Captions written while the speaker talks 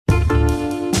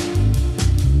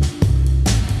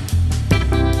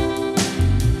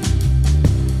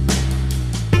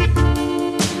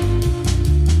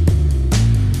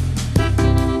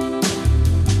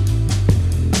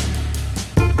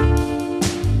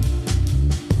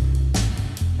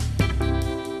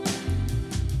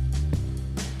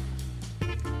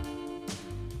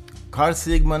Carl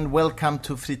Sigmund, welcome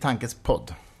to Fri Tankes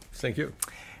Pod. Thank you.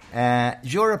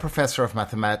 You're a professor of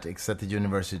mathematics at the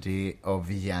University of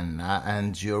Vienna,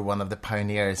 and you're one of the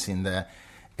pioneers in the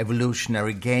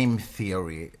evolutionary game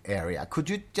theory area. Could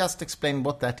you just explain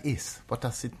what that is? What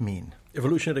does it mean?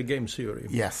 Evolutionary game theory?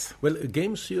 Yes. Well,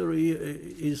 game theory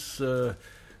is the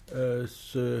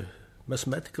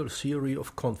mathematical theory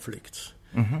of conflicts.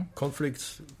 Mm-hmm.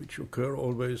 Conflicts which occur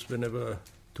always whenever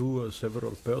two or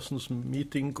several persons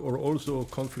meeting, or also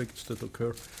conflicts that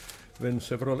occur when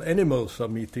several animals are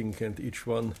meeting and each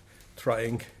one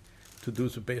trying to do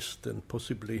the best and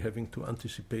possibly having to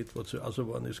anticipate what the other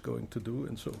one is going to do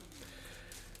and so.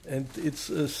 And it's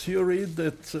a theory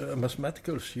that, a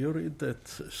mathematical theory that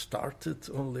started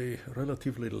only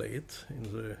relatively late,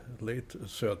 in the late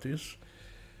 30s,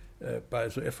 by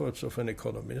the efforts of an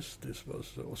economist. This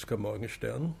was Oskar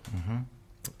Morgenstern, mm-hmm.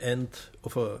 and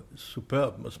of a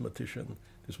superb mathematician.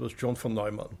 This was John von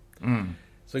Neumann. Mm.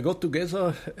 They got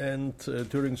together, and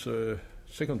during the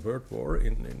Second World War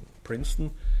in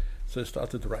Princeton, they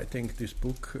started writing this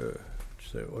book,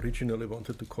 which they originally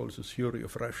wanted to call The Theory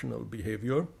of Rational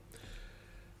Behavior.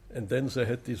 And then they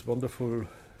had this wonderful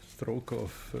stroke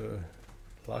of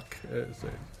luck.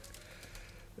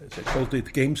 They called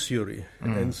it game theory.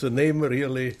 Mm. And the name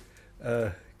really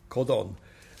caught on.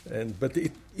 But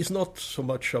it is not so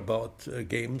much about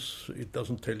games. It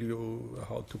doesn't tell you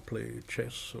how to play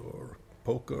chess or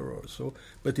poker or so,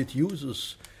 but it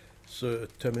uses the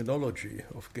terminology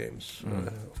of games,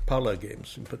 of parlor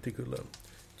games in particular.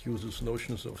 It uses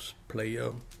notions of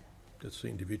player, that's the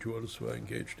individuals who are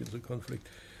engaged in the conflict,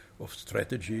 of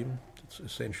strategy, that's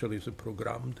essentially the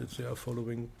program that they are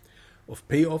following, of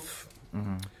payoff.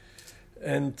 Mm-hmm.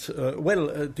 And,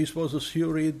 this was a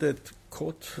theory that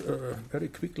caught very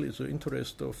quickly the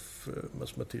interest of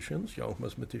mathematicians, young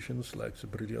mathematicians like the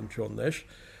brilliant John Nash,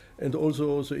 and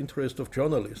also the interest of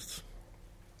journalists.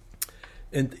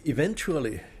 And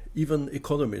eventually, even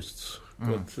economists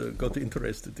got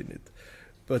interested in it.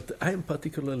 But I am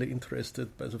particularly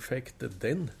interested by the fact that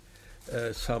then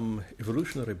some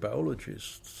evolutionary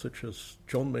biologists, such as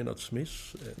John Maynard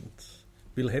Smith and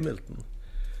Bill Hamilton,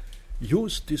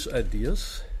 used these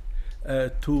ideas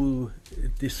to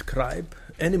describe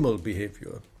animal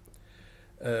behavior.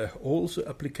 All the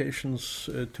applications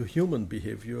to human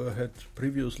behavior had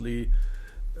previously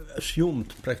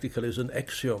assumed practically as an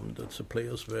axiom that the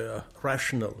players were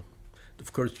rational.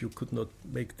 Of course, you could not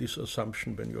make this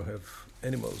assumption when you have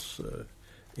animals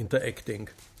interacting.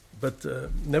 But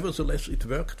nevertheless, it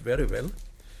worked very well.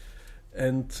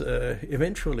 And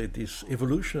eventually, this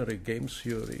evolutionary game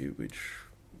theory, which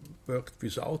worked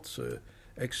without the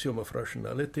axiom of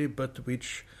rationality, but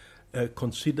which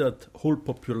considered whole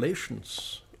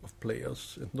populations of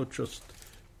players, and not just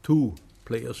two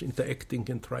players interacting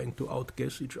and trying to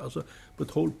outguess each other,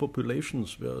 but whole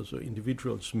populations where the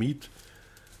individuals meet,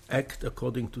 act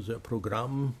according to their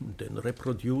program, and then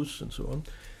reproduce and so on.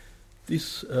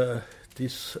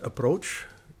 This approach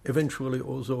eventually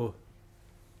also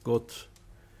got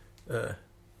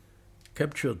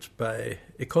captured by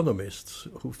economists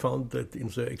who found that in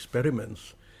their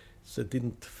experiments they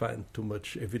didn't find too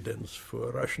much evidence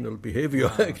for rational behavior,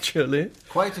 actually.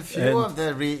 Quite a few of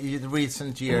the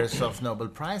recent years of Nobel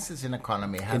Prizes in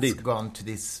economy have gone to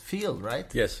this field,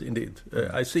 right? Yes, indeed.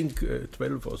 I think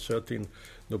 12 or 13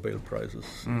 Nobel Prizes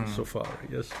so far,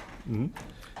 yes. Mm-hmm.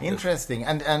 Interesting.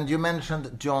 Yes. And you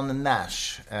mentioned John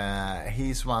Nash.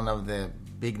 He's one of the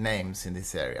big names in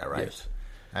this area, right? Yes.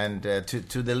 And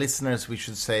to the listeners, we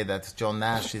should say that John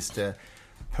Nash is the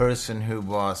person who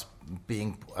was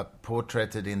being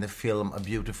portrayed in the film A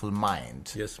Beautiful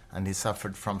Mind. Yes. And he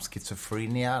suffered from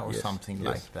schizophrenia or something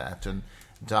like that, and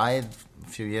died a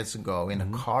few years ago in a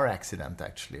car accident,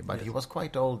 actually. But he was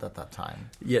quite old at that time.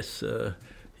 Yes.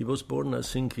 He was born, I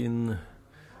think, in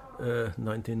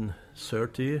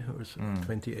 1930 or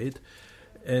 28.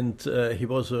 And he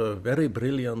was a very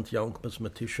brilliant young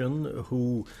mathematician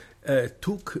who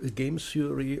took game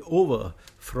theory over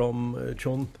from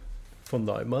John von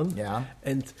Neumann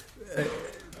and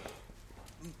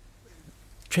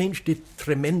changed it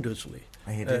tremendously.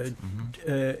 He did.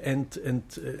 And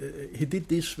he did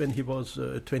this when he was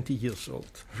 20 years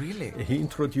old. Really? He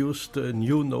introduced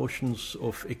new notions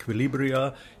of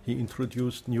equilibria. He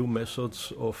introduced new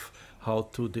methods of how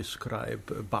to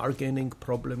describe bargaining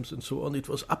problems and so on. It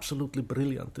was absolutely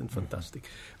brilliant and fantastic.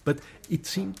 But it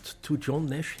seemed to John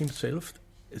Nash himself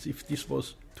as if this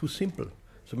was too simple.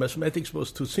 So mathematics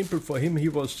was too simple for him. He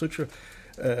was such a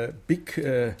big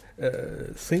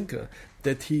thinker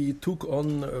that he took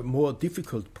on more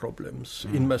difficult problems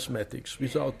in mathematics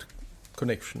without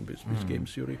connection with game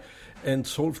theory, and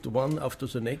solved one after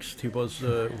the next. He was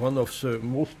one of the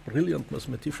most brilliant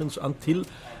mathematicians until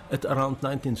at around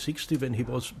 1960, when he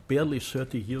was barely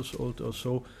 30 years old or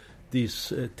so.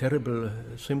 These terrible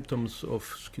symptoms of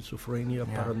schizophrenia,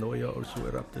 paranoia also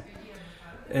erupted.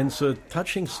 And the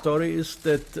touching story is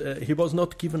that he was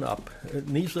not given up,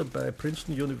 neither by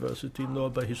Princeton University nor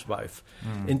by his wife.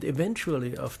 And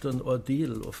eventually, after an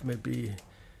ordeal of maybe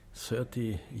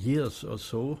 30 years or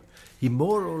so, he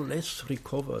more or less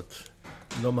recovered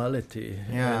normality.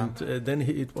 Yeah. And then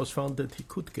it was found that he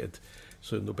could get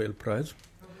the Nobel Prize.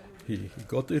 He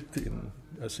got it in,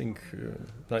 I think,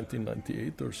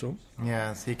 1998 or so.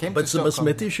 Yes, he came but to Stockholm. The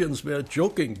mathematicians were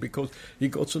joking because he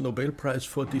got the Nobel Prize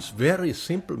for this very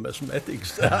simple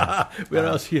mathematics,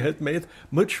 whereas he had made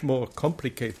much more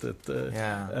complicated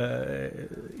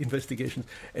investigations.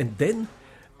 And then,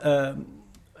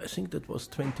 I think that was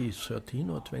 2013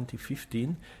 or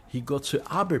 2015, he got the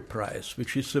Abel Prize,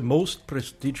 which is the most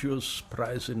prestigious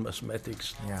prize in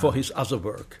mathematics for his other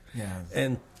work. Yes.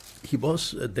 And he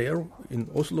was there in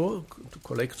Oslo to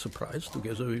collect the prize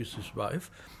together with his wife,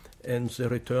 and they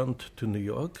returned to New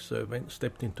York. They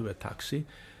stepped into a taxi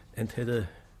and had a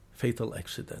fatal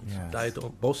accident. Yes. Died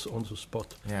both on the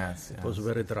spot. Yes, it was a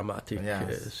very dramatic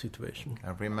situation.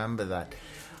 I remember that.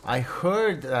 I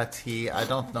heard that I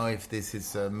don't know if this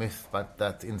is a myth, but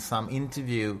that in some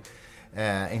interview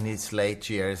in his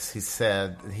late years, he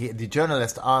said, the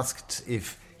journalist asked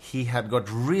if he had got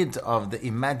rid of the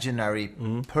imaginary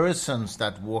persons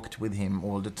that walked with him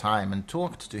all the time and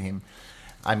talked to him.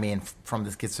 I mean, from the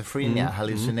schizophrenia,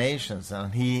 hallucinations.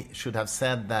 And he should have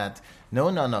said that,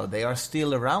 no, they are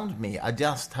still around me. I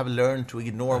just have learned to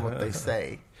ignore what they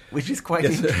say, which is quite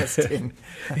interesting.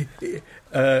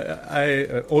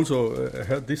 I also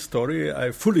heard this story.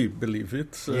 I fully believe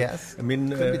it. Yes. I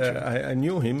mean, I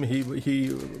knew him.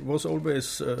 He was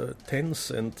always tense,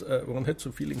 and one had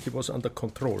the feeling he was under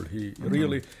control. He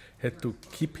really had to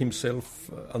keep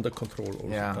himself under control all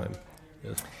the time.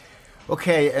 Yes.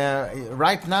 Okay,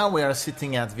 right now we are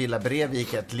sitting at Villa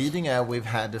Brevik at Lidingö. We've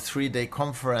had a 3-day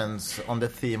conference on the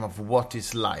theme of what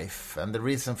is life. And the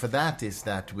reason for that is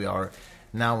that we are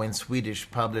now in Swedish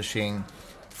publishing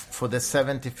for the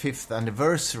 75th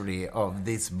anniversary of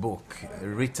this book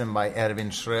written by Erwin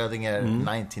Schrödinger in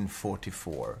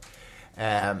 1944.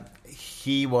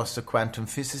 He was a quantum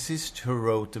physicist who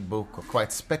wrote a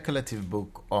quite speculative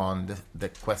book on the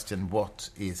question, what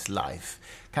is life?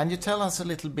 Can you tell us a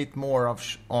little bit more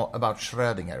about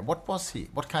Schrödinger? What was he?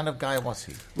 What kind of guy was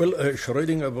he? Well,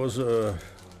 Schrödinger was a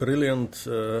brilliant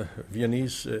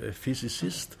Viennese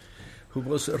physicist who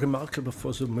was remarkable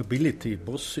for the mobility,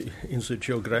 both in the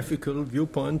geographical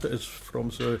viewpoint as from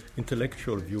the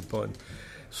intellectual viewpoint.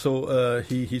 So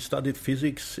he studied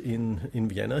physics in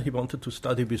Vienna. He wanted to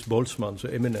study with Boltzmann,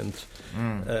 the eminent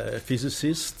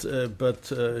physicist,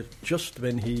 but just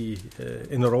when he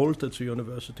enrolled at the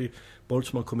university,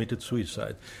 Boltzmann committed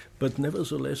suicide. But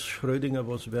nevertheless, Schrödinger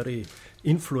was very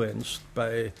influenced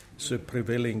by the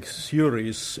prevailing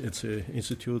theories at the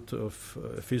Institute of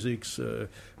Physics,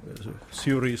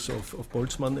 theories of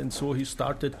Boltzmann, and so he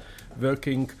started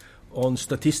working on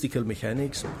statistical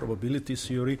mechanics and probability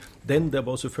theory. Then there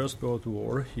was the First World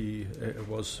War. He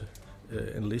was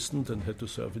enlisted and had to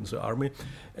serve in the army.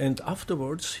 And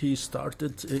afterwards he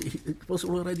started, it was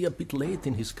already a bit late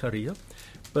in his career,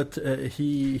 but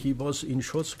he was in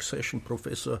short succession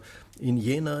professor in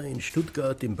Jena, in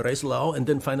Stuttgart, in Breslau, and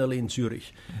then finally in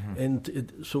Zurich.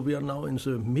 And so we are now in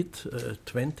the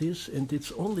mid-20s, and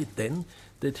it's only then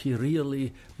that he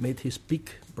really made his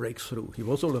big breakthrough. He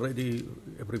was already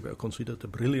everywhere considered a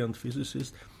brilliant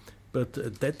physicist, but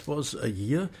that was a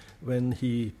year when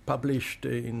he published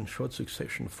in short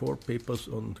succession 4 papers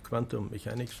on quantum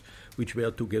mechanics, which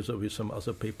were together with some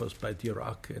other papers by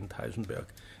Dirac and Heisenberg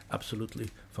absolutely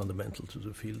fundamental to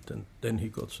the field. And then he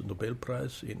got the Nobel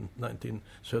Prize in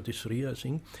 1933, I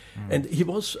think. And he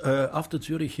was, after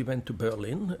Zurich, he went to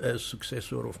Berlin as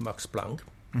successor of Max Planck,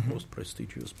 most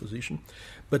prestigious position.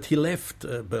 But he left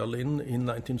Berlin in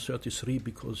 1933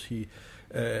 because he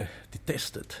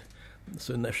detested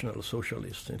the National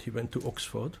Socialists, and he went to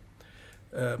Oxford.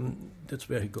 That's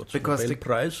where he got the Nobel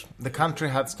Prize. The country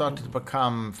had started to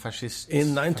become fascist.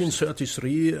 In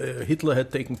 1933, Hitler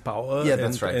had taken power. Yeah,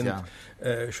 that's right. And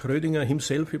Schrödinger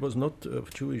himself, he was not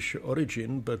of Jewish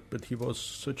origin, but he was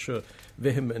such a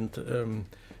vehement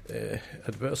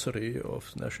adversary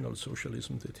of National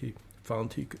Socialism that he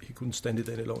found he couldn't stand it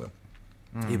any longer.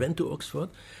 He went to Oxford,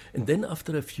 and then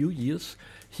after a few years,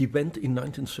 he went in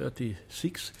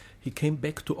 1936, he came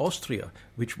back to Austria,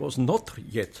 which was not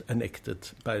yet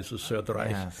annexed by the Third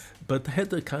Reich, but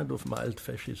had a kind of mild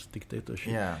fascist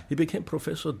dictatorship. Yeah. He became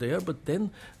professor there, but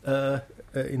then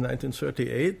in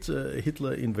 1938,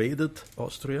 Hitler invaded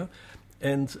Austria,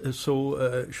 and so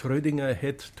Schrödinger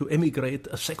had to emigrate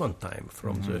a second time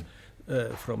from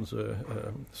the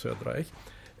Third Reich.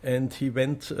 And he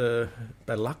went,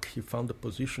 by luck, he found a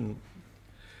position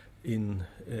in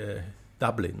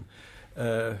Dublin,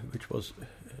 which was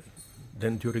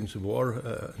then during the war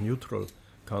a neutral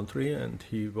country, and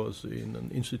he was in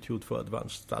an institute for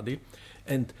advanced study.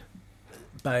 And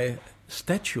by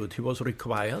statute, he was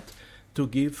required to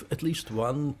give at least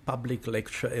one public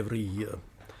lecture every year.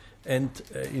 And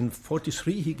in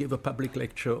 1943, he gave a public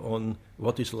lecture on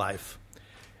what is life.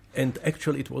 And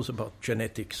actually it was about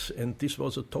genetics, and this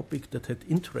was a topic that had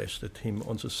interested him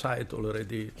on the side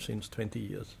already since 20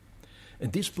 years.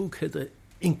 And this book had an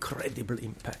incredible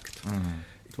impact.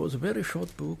 It was a very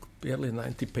short book, barely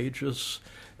 90 pages.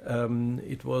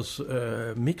 It was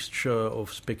a mixture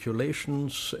of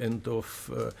speculations and of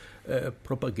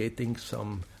propagating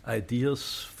some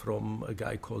ideas from a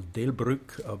guy called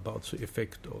Delbrück about the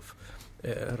effect of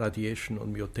radiation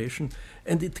on mutation,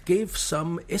 and it gave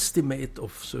some estimate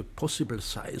of the possible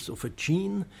size of a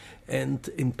gene, and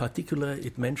in particular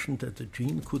it mentioned that the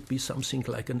gene could be something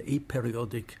like an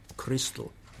aperiodic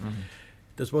crystal.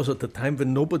 This was at the time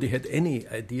when nobody had any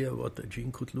idea what a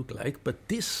gene could look like, but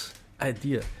this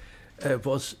idea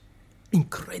was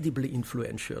incredibly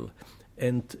influential,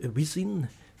 and within,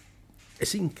 I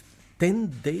think,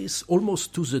 10 days,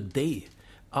 almost to the day,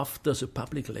 after the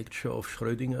public lecture of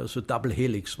Schrödinger, the double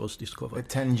helix was discovered.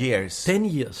 10 years. 10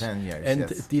 years. 10 years, and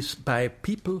yes. this by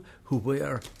people who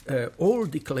were all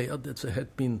declared that they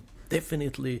had been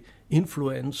definitely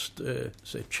influenced,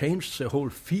 they changed the whole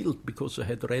field because they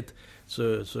had read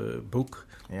the book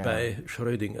by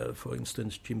Schrödinger. For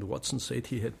instance, Jim Watson said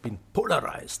he had been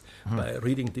polarized by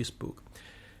reading this book.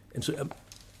 And so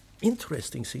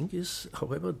interesting thing is,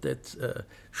 however, that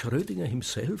Schrödinger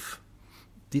himself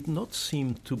did not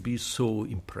seem to be so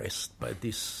impressed by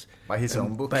this. By his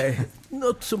own book?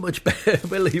 Not so much by,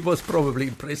 well, he was probably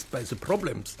impressed by the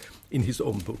problems in his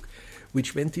own book,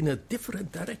 which went in a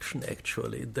different direction,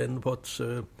 actually, than what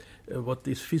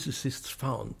these physicists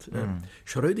found.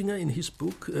 Schrödinger, in his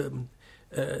book,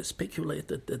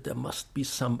 speculated that there must be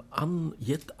some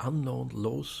yet unknown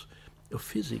laws of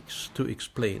physics to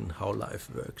explain how life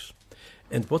works.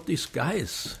 And what these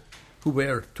guys, who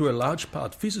were to a large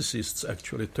part physicists,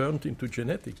 actually turned into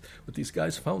genetics, what these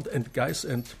guys found, and guys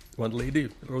and one lady,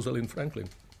 Rosalind Franklin,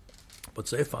 what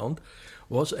they found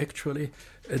was actually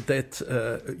that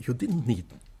you didn't need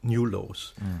new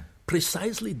laws.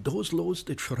 Precisely those laws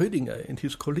that Schrödinger and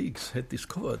his colleagues had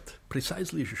discovered,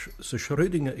 precisely the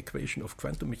Schrödinger equation of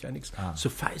quantum mechanics,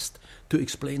 sufficed to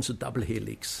explain the double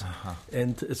helix.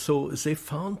 And so they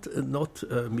found not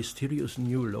a mysterious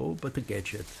new law, but a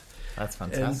gadget. That's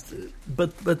fantastic. And,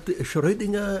 but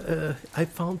Schrödinger,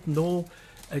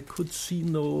 I could see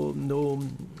no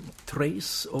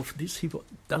trace of this. He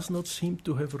does not seem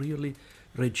to have really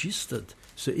registered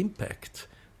the impact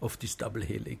of this double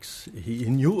helix. He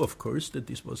knew, of course, that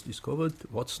this was discovered.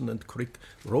 Watson and Crick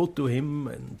wrote to him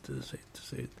and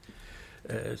said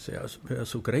they are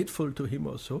so grateful to him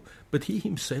also. But he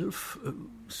himself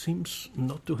seems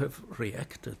not to have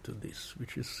reacted to this,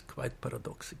 which is quite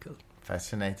paradoxical.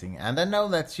 Fascinating. And I know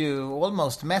that you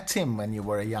almost met him when you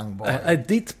were a young boy. I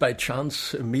did by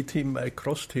chance meet him. I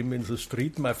crossed him in the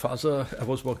street. I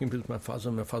was walking with my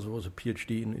father. My father was a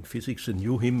PhD in physics and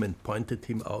knew him and pointed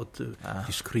him out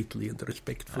discreetly and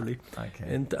respectfully. Okay.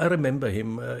 And I remember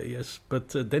him, yes. But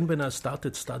then when I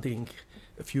started studying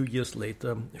a few years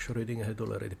later, Schrödinger had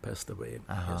already passed away.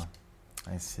 Yes.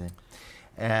 I see.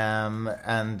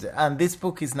 And this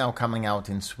book is now coming out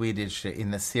in Swedish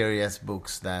in a series of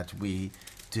books that we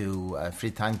do,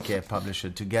 Fri Tanke publisher,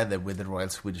 together with the Royal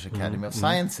Swedish Academy of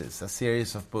Sciences, a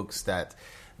series of books that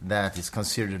is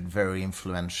considered very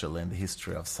influential in the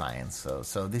history of science.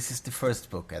 So this is the first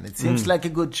book, and it seems like a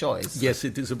good choice. Yes,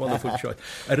 it is a wonderful choice.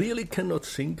 I really cannot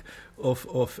think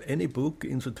of any book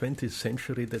in the 20th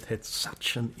century that had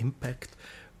such an impact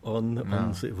on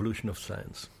the evolution of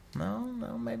science. No,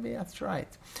 maybe that's right.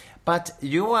 But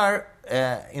you are,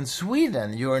 in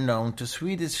Sweden, you are known to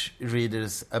Swedish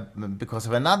readers because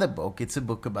of another book. It's a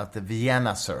book about the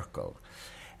Vienna Circle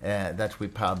that we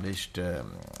published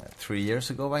 3 years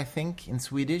ago, I think, in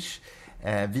Swedish.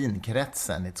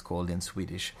 Winkretsen, it's called in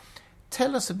Swedish.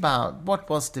 Tell us about, what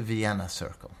was the Vienna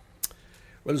Circle?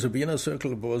 Well, the Vienna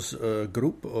Circle was a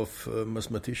group of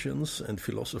mathematicians and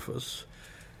philosophers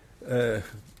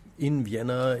in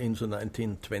Vienna in the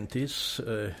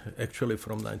 1920s, actually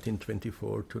from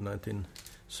 1924 to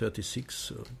 1936,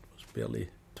 so it was barely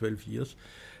 12 years.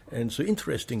 And the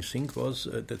interesting thing was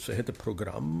that they had a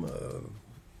program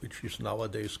which is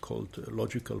nowadays called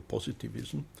logical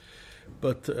positivism.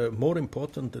 But more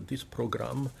important than this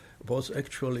program was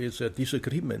actually the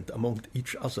disagreement among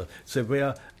each other. They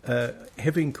were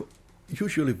having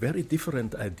usually very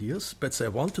different ideas, but they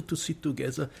wanted to sit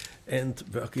together and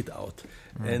work it out.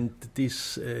 And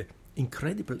this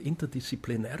incredible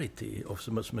interdisciplinarity of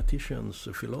the mathematicians,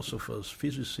 the philosophers,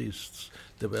 physicists,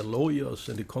 there were lawyers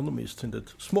and economists in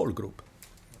that small group,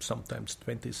 sometimes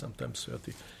 20, sometimes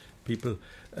 30 people,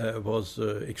 was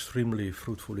extremely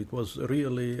fruitful. It was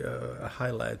really a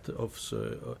highlight of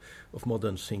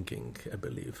modern thinking, I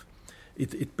believe.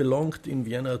 It belonged in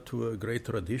Vienna to a great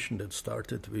tradition that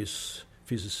started with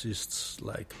physicists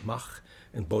like Mach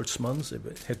and Boltzmann.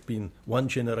 There had been one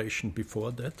generation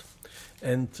before that.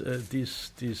 And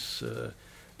these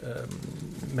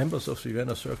members of the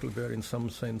Vienna Circle were in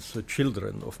some sense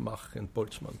children of Mach and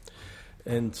Boltzmann.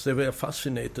 And they were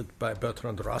fascinated by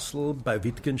Bertrand Russell, by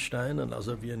Wittgenstein,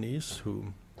 another Viennese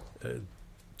who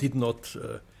did not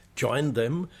join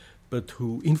them, but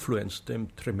who influenced them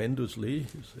tremendously.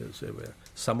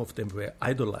 Some of them were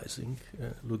idolizing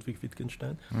Ludwig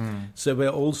Wittgenstein. There were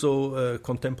also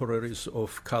contemporaries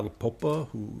of Karl Popper,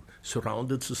 who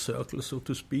surrounded the circle, so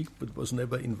to speak, but was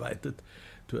never invited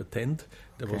to attend.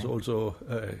 There was also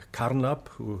Carnap,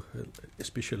 who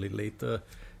especially later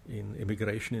in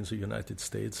immigration in the United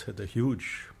States had a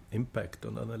huge impact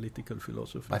on analytical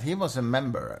philosophy. But he was a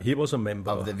member. He was a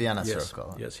member of the Vienna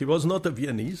Circle. Yes, he was not a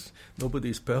Viennese. Nobody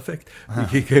is perfect.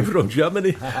 He came from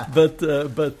Germany, but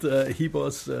he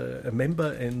was a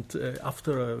member. And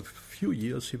after a few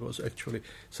years, he was actually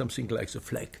something like the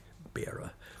flag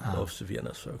bearer of the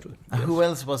Vienna Circle. Yes. Who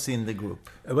else was in the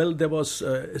group? Well, there was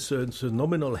the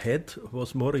nominal head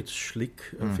was Moritz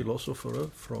Schlick, a philosopher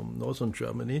from northern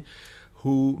Germany,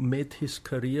 who made his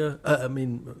career,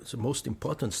 the most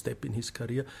important step in his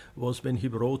career was when he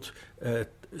wrote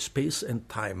Space and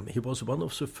Time. He was one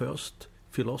of the first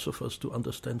philosophers to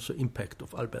understand the impact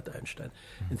of Albert Einstein.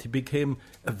 And he became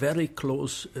a very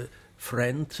close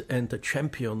friend and a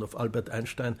champion of Albert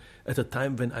Einstein at a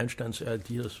time when Einstein's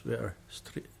ideas were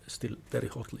still very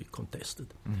hotly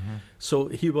contested. So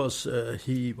he was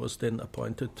then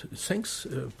appointed, thanks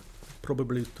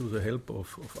probably to the help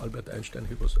of Albert Einstein,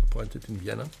 he was appointed in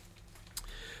Vienna.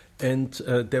 And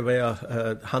there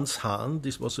were Hans Hahn,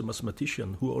 this was a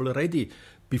mathematician who already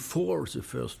before the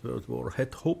First World War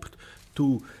had hoped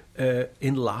to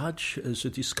enlarge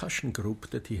the discussion group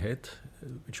that he had,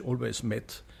 which always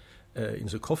met in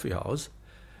the coffee house,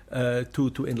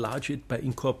 to enlarge it by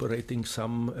incorporating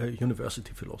some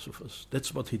university philosophers.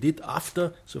 That's what he did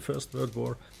after the First World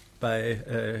War by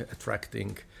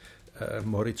attracting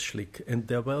Moritz Schlick. And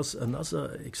there was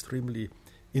another extremely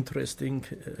interesting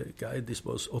guy. This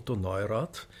was Otto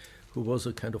Neurath, who was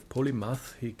a kind of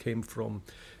polymath. He came from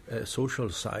social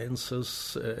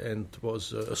sciences and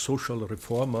was a social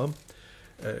reformer,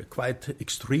 quite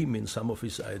extreme in some of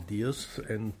his ideas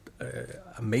and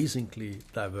amazingly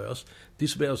diverse.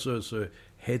 These were the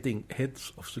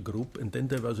heads of the group. And then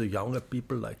there were the younger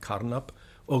people like Carnap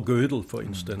or Gödel, for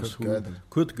instance.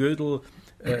 Kurt Gödel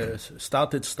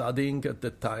started studying at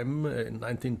that time. In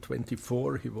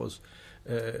 1924, he was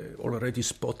already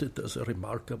spotted as a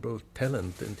remarkable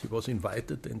talent, and he was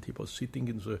invited, and he was sitting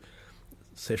in the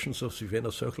sessions of the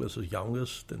Vienna Circle as the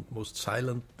youngest and most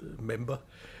silent member.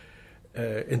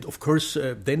 And of course,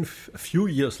 then a few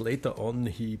years later on,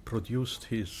 he produced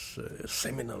his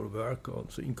seminal work on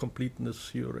the incompleteness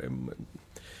theorem. And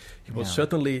he was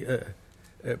certainly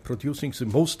producing the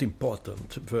most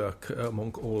important work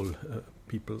among all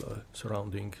people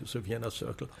surrounding the Vienna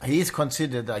Circle. He is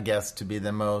considered, I guess, to be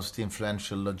the most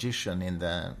influential logician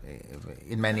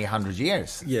in many hundred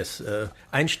years. Yes,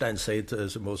 Einstein said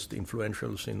the most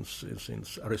influential since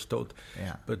Aristotle.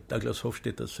 Yeah. But Douglas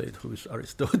Hofstadter said, "Who is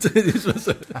Aristotle?" This was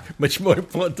much more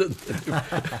important.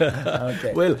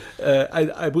 Okay. Well,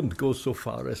 I wouldn't go so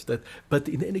far as that. But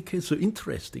in any case, the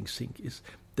interesting thing is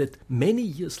that many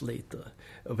years later,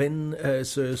 when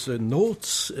the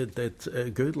notes that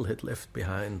Gödel had left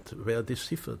behind were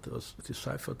deciphered,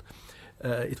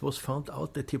 it was found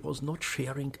out that he was not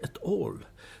sharing at all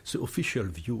the official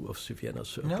view of the Vienna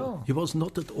Circle. No. He was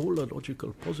not at all a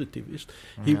logical positivist.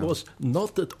 He was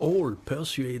not at all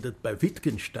persuaded by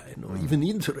Wittgenstein or even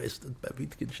interested by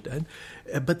Wittgenstein,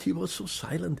 but he was so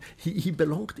silent. He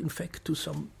belonged, in fact, to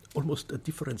some almost a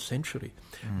different century.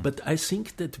 But I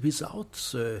think that without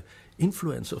the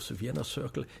influence of the Vienna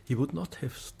Circle, he would not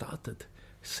have started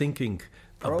thinking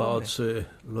about the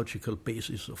logical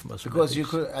basis of mathematics.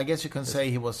 Because I guess you can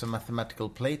say he was a mathematical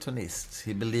Platonist.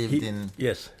 He believed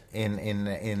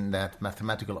in that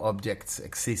mathematical objects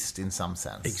exist in some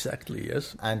sense. Exactly,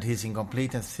 yes. And his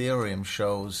incompleteness theorem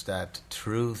shows that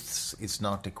truth is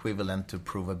not equivalent to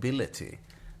provability.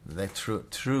 That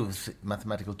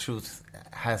mathematical truth,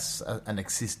 has an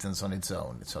existence on its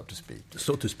own, so to speak.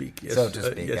 So to speak, yes. So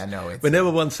to speak, yes. I know. It's whenever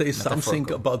one says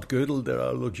something about Gödel, there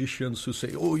are logicians who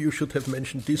say, "Oh, you should have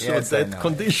mentioned this or that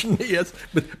condition." Yes,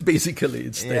 but basically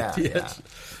it's that. Yes.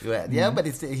 But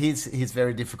he's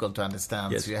very difficult to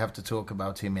understand. Yes. So you have to talk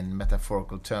about him in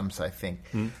metaphorical terms, I think.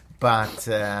 But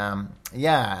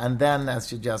and then,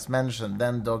 as you just mentioned,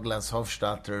 then Douglas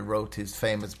Hofstadter wrote his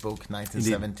famous book,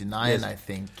 1979, I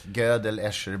think, Gödel,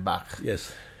 Escher, Bach.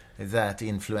 Yes. That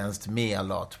influenced me a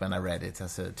lot when I read it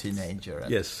as a teenager.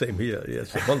 Yes, same here.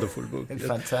 Yes, a wonderful book. It's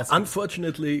fantastic.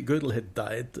 Unfortunately, Gödel had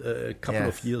died a couple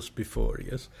of years before,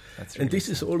 yes. That's and this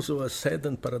is also a sad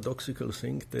and paradoxical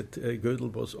thing, that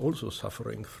Gödel was also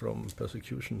suffering from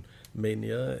persecution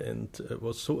mania and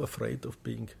was so afraid of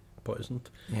being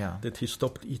poisoned that he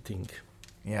stopped eating.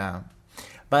 Yeah.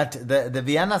 But the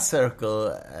Vienna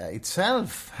Circle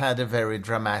itself had a very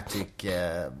dramatic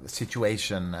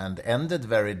situation and ended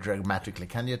very dramatically.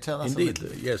 Can you tell us Indeed, a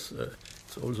little? Yes.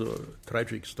 It's also a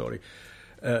tragic story.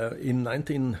 Let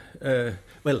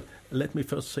me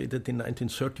first say that in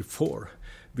 1934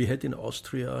 we had in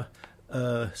Austria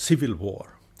a civil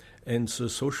war. And the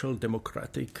social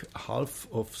democratic half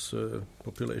of the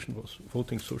population was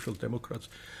voting Social Democrats.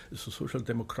 The Social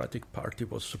Democratic Party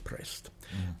was suppressed.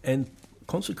 And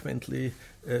consequently,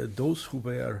 those who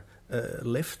were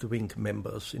left-wing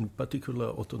members, in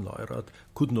particular Otto Neurath,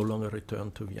 could no longer return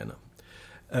to Vienna.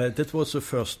 That was the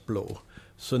first blow.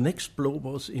 The next blow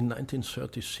was in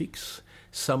 1936.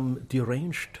 Some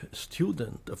deranged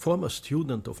student, a former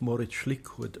student of Moritz Schlick,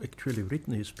 who had actually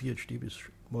written his PhD with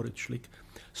Moritz Schlick,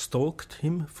 stalked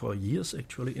him for years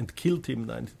actually and killed him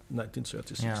in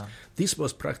 1936. Yeah. This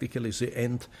was practically the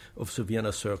end of the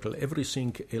Vienna Circle.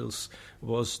 Everything else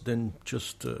was then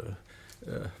just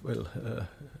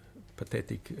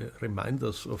pathetic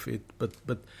reminders of it,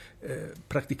 but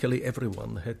practically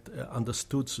everyone had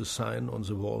understood the sign on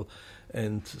the wall,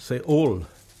 and they all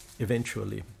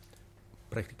eventually,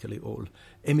 practically all,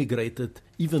 emigrated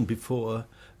even before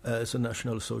the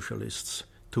National Socialists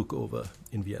took over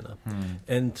in Vienna.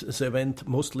 And they went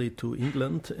mostly to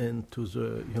England and to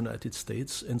the United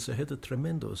States, and they had a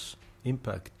tremendous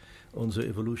impact on the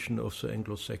evolution of the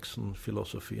Anglo-Saxon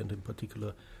philosophy, and in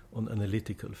particular on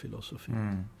analytical philosophy.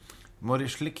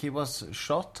 Moritz Schlick, he was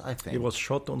shot, I think. He was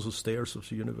shot on the stairs of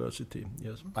the university,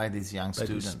 yes. By this young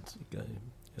student. This guy.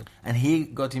 Yeah. And he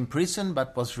got imprisoned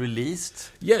but was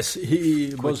released? Yes,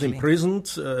 he was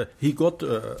imprisoned. He got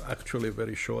actually a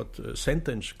very short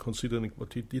sentence, considering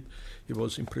what he did. He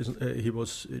was imprisoned. He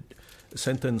was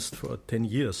sentenced for 10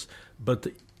 years. But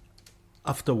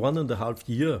after 1.5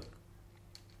 years,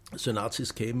 the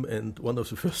Nazis came, and one of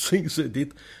the first things they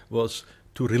did was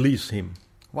to release him.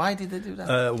 Why did they do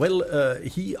that?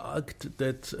 He argued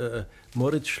that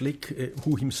Moritz Schlick,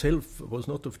 who himself was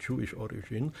not of Jewish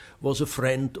origin, was a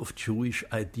friend of Jewish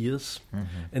ideas,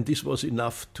 and this was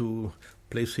enough to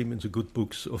place him in the good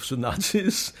books of the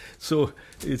Nazis. So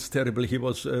it's terrible. He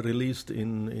was released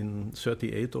in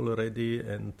 1938 already,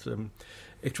 and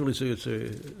actually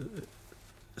the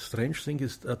strange thing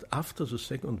is that after the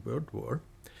Second World War,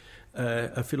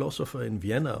 a philosopher in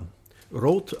Vienna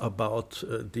wrote about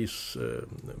this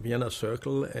Vienna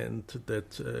Circle, and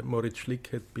that Moritz Schlick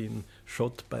had been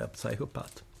shot by a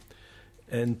psychopath.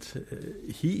 And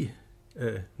he,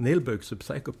 Nailberg, the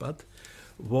psychopath,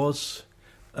 was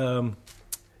calling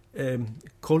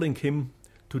him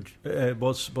to,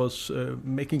 was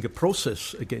making a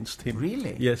process against him.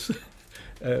 Really? Yes.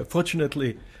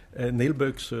 Fortunately,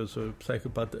 Nailberg, the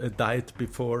psychopath, died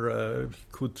before he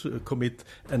could commit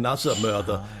another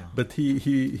murder. But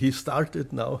he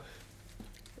started now.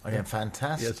 Oh, yeah,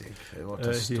 fantastic. Yes. What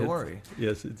a story.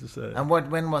 Yes, it is. And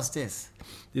when was this?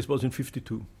 This was in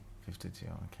 1952.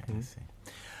 1952, okay, I see.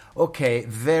 Okay,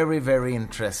 very, very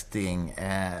interesting.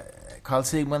 Carl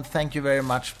Sigmund, thank you very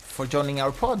much for joining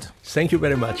our pod. Thank you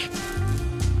very much.